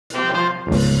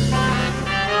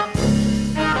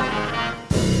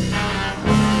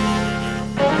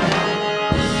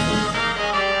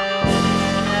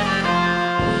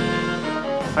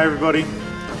Hi everybody,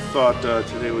 I thought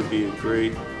today would be a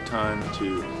great time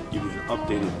to give you an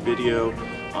updated video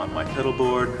on my pedal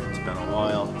board. It's been a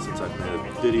while since I've made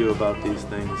a video about these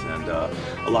things, and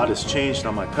a lot has changed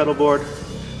on my pedal board,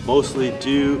 mostly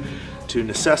due to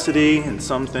necessity and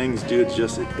some things due to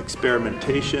just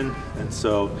experimentation, and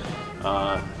so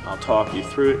I'll talk you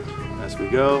through it as we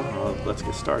go. Let's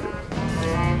get started.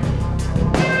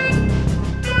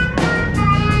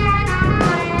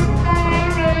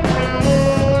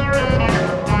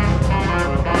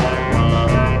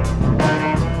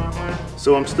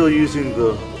 So I'm still using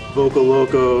the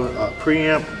Voco-Loco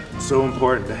preamp. It's so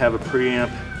important to have a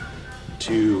preamp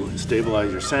to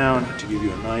stabilize your sound, to give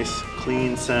you a nice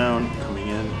clean sound coming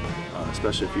in,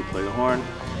 especially if you play the horn.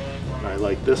 And I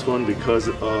like this one because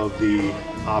of the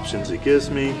options it gives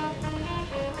me.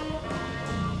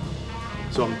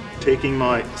 So I'm taking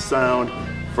my sound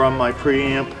from my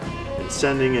preamp and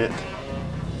sending it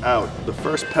out. The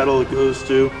first pedal it goes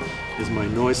to is my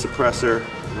noise suppressor,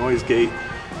 noise gate.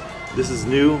 This is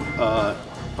new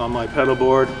on my pedal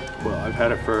board. Well, I've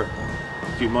had it for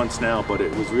a few months now, but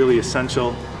it was really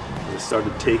essential. I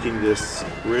started taking this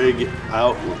rig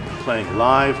out, playing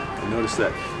live. I noticed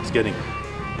that it's getting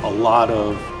a lot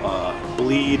of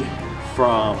bleed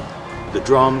from the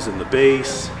drums and the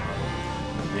bass,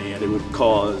 and it would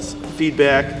cause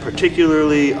feedback,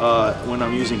 particularly when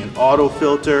I'm using an auto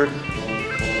filter.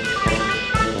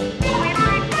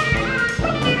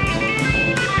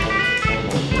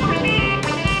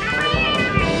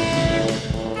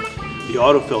 The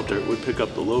auto filter would pick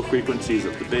up the low frequencies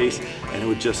of the bass, and it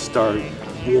would just start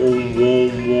whoom,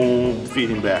 whoom, whoom,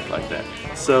 feeding back like that.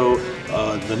 So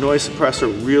the noise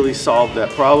suppressor really solved that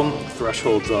problem.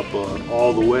 Threshold's up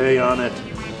all the way on it,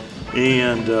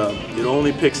 and it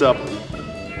only picks up,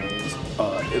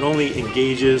 it only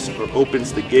engages or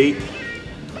opens the gate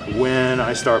when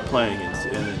I start playing,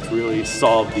 and it's really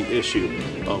solved the issue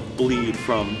of bleed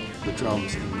from the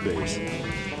drums and the bass.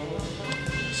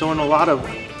 So in a lot of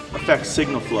effects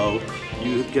signal flow,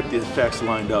 you get the effects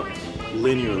lined up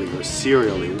linearly or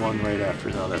serially, one right after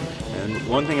another. And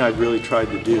one thing I've really tried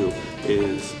to do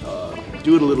is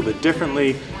do it a little bit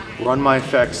differently, run my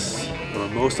effects, or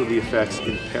most of the effects,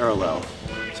 in parallel,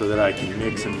 so that I can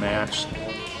mix and match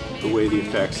the way the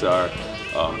effects are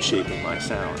shaping my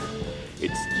sound.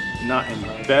 It's not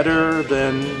any better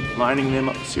than lining them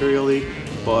up serially,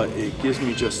 but it gives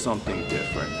me just something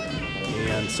different.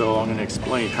 And so I'm going to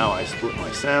explain how I split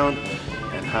my sound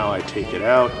and how I take it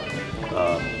out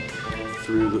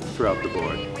throughout the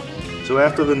board. So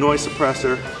after the noise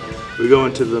suppressor, we go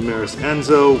into the Meris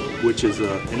Enzo, which is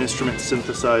an instrument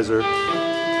synthesizer.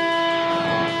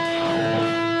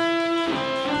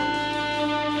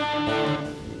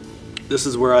 This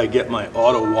is where I get my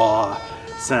auto wah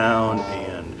sound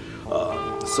and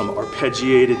some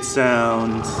arpeggiated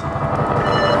sounds.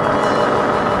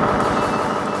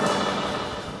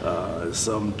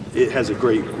 It has a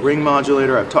great ring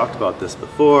modulator. I've talked about this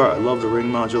before. I love the ring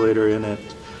modulator in it.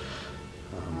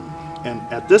 And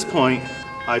at this point,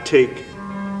 the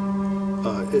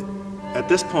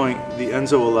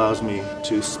Enzo allows me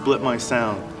to split my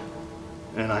sound,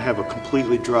 and I have a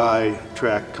completely dry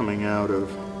track coming out of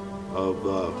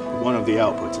one of the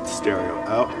outputs. It's stereo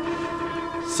out.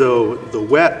 So the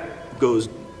wet goes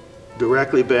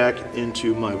directly back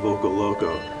into my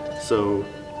Voco-Loco. So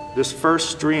this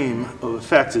first stream of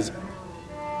effects is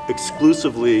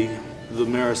exclusively the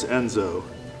Meris Enzo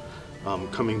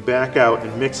coming back out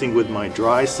and mixing with my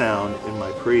dry sound in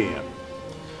my preamp.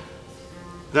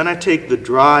 Then I take the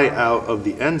dry out of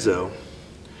the Enzo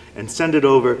and send it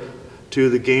over to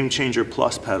the Gamechanger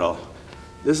PLUS pedal.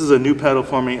 This is a new pedal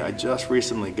for me. I just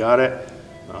recently got it.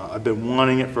 I've been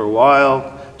wanting it for a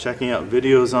while, checking out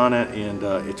videos on it, and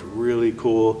it's really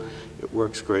cool. It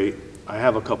works great. I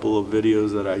have a couple of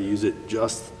videos that I use it,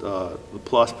 just the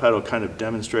Plus pedal, kind of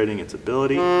demonstrating its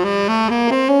ability.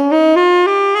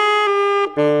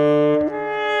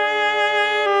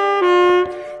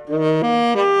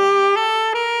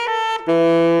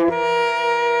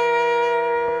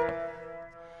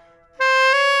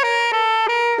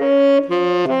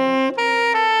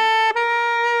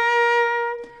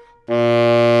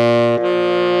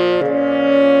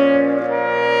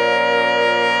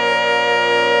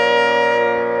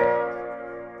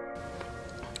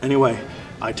 Anyway,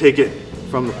 I take it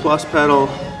from the Plus pedal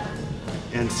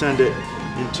and send it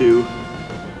into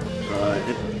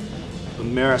the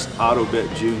Meris Ottobit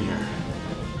Jr.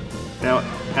 Now,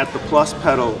 at the Plus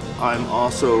pedal, I'm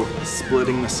also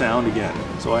splitting the sound again.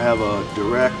 So I have a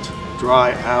direct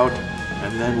dry out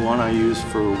and then one I use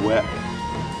for wet.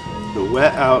 The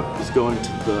wet out is going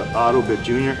to the Ottobit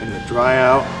Jr. and the dry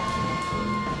out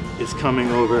is coming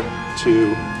over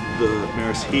to the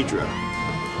Meris Hedra.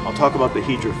 I'll talk about the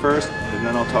Hedra first, and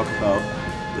then I'll talk about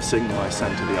the signal I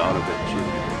send to the Ottobit Jr.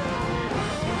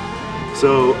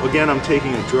 So again, I'm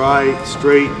taking a dry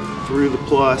straight through the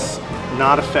plus,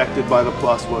 not affected by the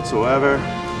plus whatsoever,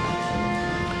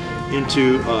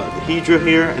 into the Hedra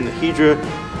here, and the Hedra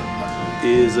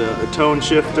is a tone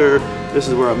shifter. This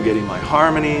is where I'm getting my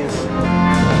harmonies.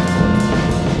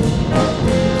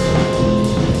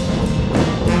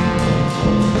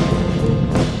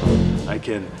 I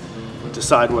can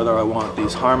decide whether I want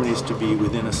these harmonies to be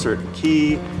within a certain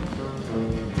key,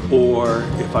 or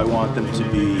if I want them to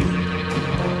be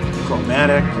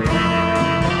chromatic.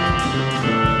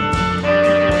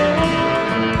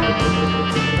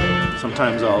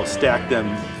 Sometimes I'll stack them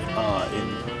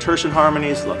in tertian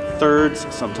harmonies, like thirds.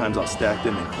 Sometimes I'll stack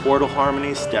them in quartal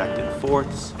harmonies, stacked in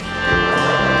fourths.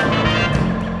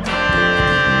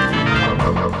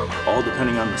 All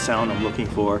depending on the sound I'm looking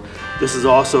for. This is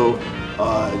also,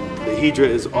 the Hedra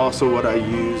is also what I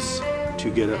use to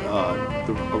get a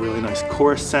really nice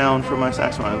chorus sound for my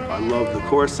saxophone. I love the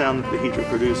chorus sound that the Hedra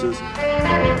produces.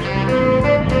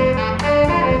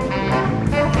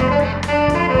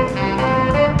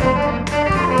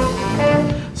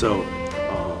 So,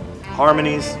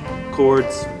 harmonies,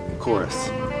 chords,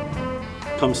 chorus.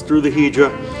 Comes through the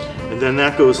Hedra, and then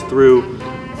that goes through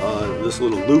this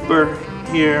little looper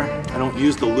here. I don't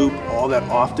use the loop all that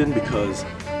often because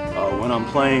when I'm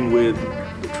playing with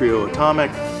the Trio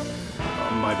Atomic,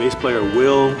 my bass player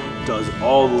Will does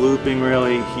all the looping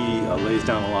really. He lays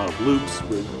down a lot of loops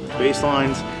with bass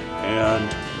lines, and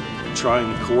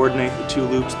trying to coordinate the two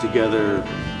loops together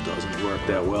doesn't work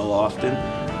that well often.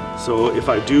 So if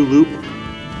I do loop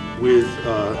with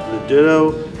the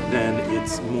Ditto, then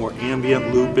it's more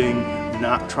ambient looping,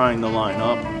 not trying to line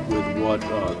up with what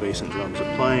bass and drums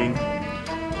are playing.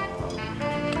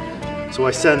 So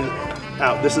I send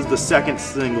out, this is the second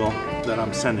single that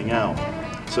I'm sending out.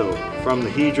 So from the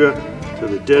Hedra to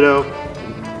the Ditto,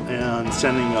 and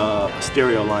sending a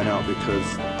stereo line out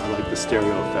because I like the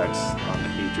stereo effects on the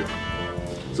Hedra.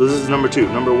 So this is number 2.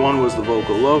 Number 1 was the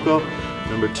Voco-Loco.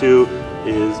 Number 2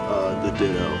 is the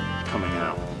Ditto coming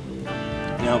out.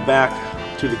 Now back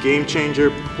to the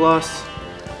Gamechanger PLUS.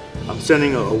 I'm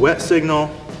sending a wet signal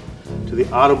to the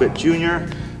Ottobit Jr,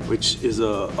 which is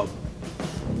a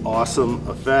awesome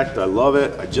effect. I love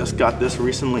it. I just got this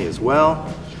recently as well.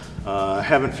 I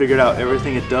haven't figured out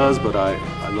everything it does, but I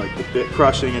like the bit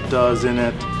crushing it does in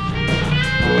it.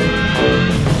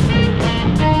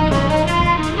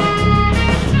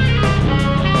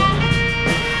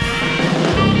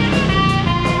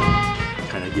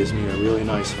 Kind of gives me a really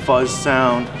nice fuzz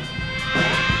sound.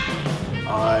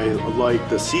 I like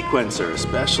the sequencer,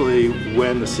 especially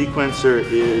when the sequencer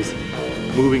is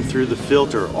moving through the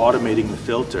filter, automating the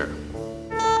filter.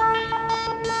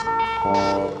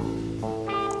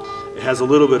 It has a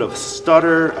little bit of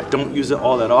stutter. I don't use it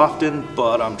all that often,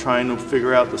 but I'm trying to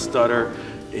figure out the stutter,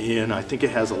 and I think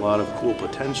it has a lot of cool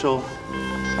potential.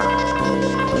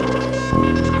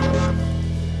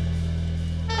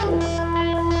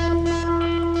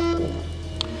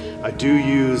 I do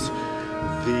use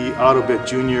the Ottobit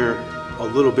Jr a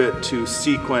little bit to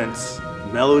sequence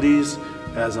melodies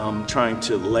as I'm trying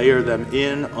to layer them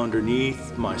in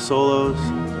underneath my solos.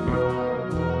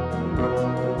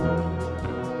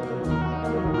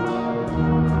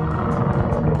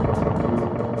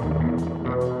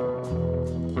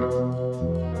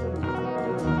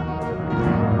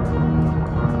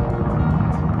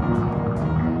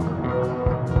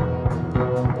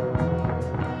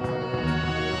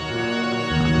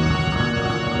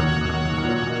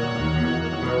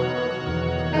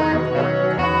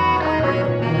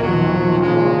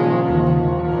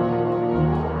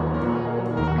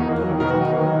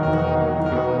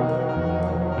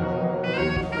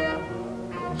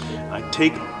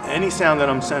 Take any sound that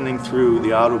I'm sending through the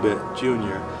Ottobit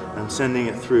Jr, I'm sending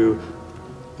it through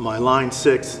my line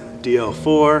 6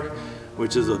 DL4,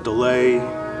 which is a delay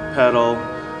pedal,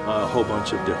 a whole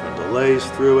bunch of different delays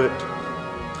through it.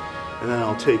 And then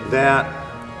I'll take that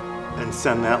and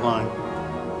send that line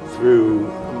through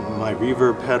my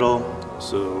reverb pedal.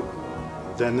 So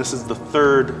then this is the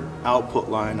third output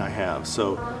line I have.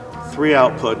 So 3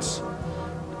 outputs,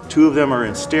 2 of them are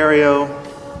in stereo,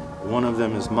 1 of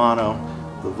them is mono.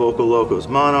 The Voco-Loco is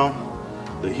mono,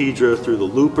 the Hedra through the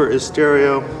looper is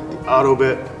stereo, the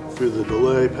Ottobit through the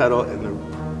delay pedal, and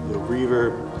the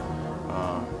reverb,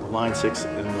 the line 6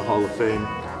 in the Hall of Fame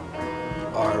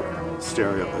are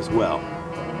stereo as well.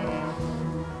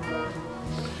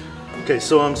 Okay,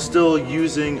 so I'm still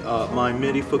using my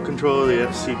MIDI foot controller, the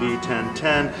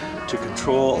FCB1010. to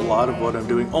control a lot of what I'm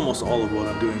doing, almost all of what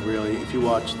I'm doing really. If you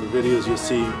watch the videos, you'll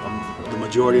see the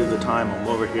majority of the time I'm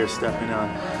over here stepping on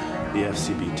the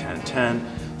FCB1010.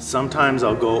 Sometimes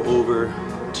I'll go over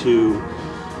to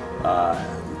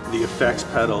the effects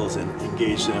pedals and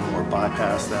engage them or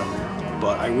bypass them,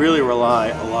 but I really rely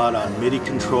a lot on MIDI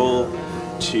control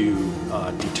to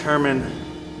determine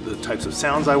the types of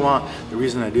sounds I want. The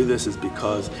reason I do this is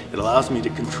because it allows me to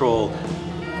control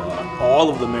all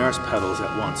of the Meris pedals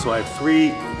at once. So I have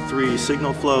three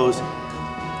signal flows.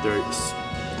 They're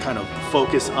kind of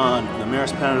focus on the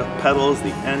Meris pedals,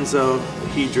 the Enzo, the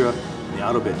Hedra, and the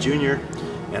Ottobit Jr.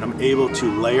 And I'm able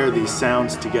to layer these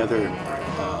sounds together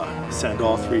and send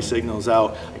all three signals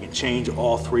out. I can change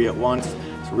all three at once.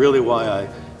 It's really why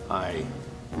I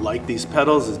like these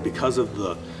pedals, is because of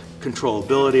the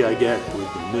controllability I get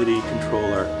with the MIDI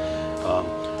controller.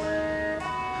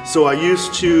 So I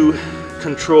used to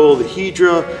control the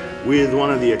Hedra with one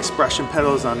of the expression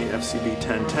pedals on the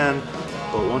FCB1010,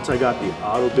 but once I got the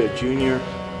Ottobit Jr,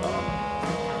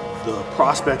 the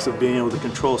prospects of being able to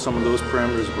control some of those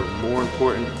parameters were more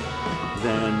important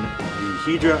than the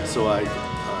Hedra, so I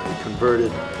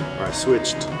converted, or I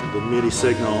switched the MIDI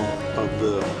signal of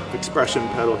the expression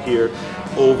pedal here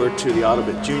over to the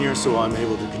Ottobit Jr, so I'm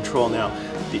able to control now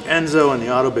the Enzo and the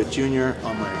Ottobit Jr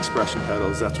on my expression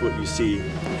pedals. That's what you see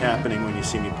happening when you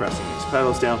see me pressing these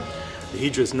pedals down. The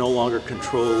Hedra is no longer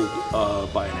controlled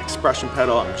by an expression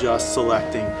pedal. I'm just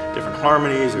selecting different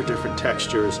harmonies or different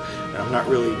textures, and I'm not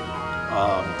really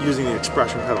using the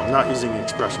expression pedal. I'm not using the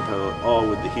expression pedal at all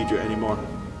with the Hedra anymore.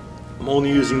 I'm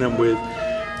only using them with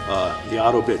the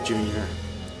Ottobit Jr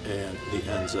and the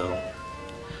Enzo.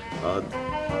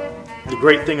 The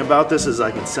great thing about this is I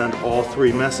can send all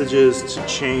three messages to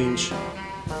change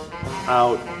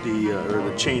out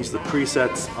change the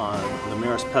presets on the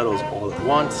Meris pedals all at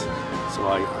once. So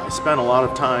I spend a lot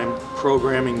of time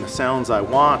programming the sounds I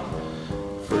want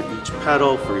for each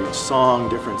pedal, for each song,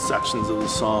 different sections of the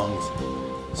songs,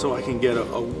 so I can get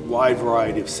a wide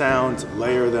variety of sounds,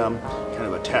 layer them, kind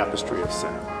of a tapestry of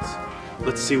sounds.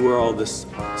 Let's see where all this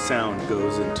sound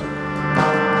goes into.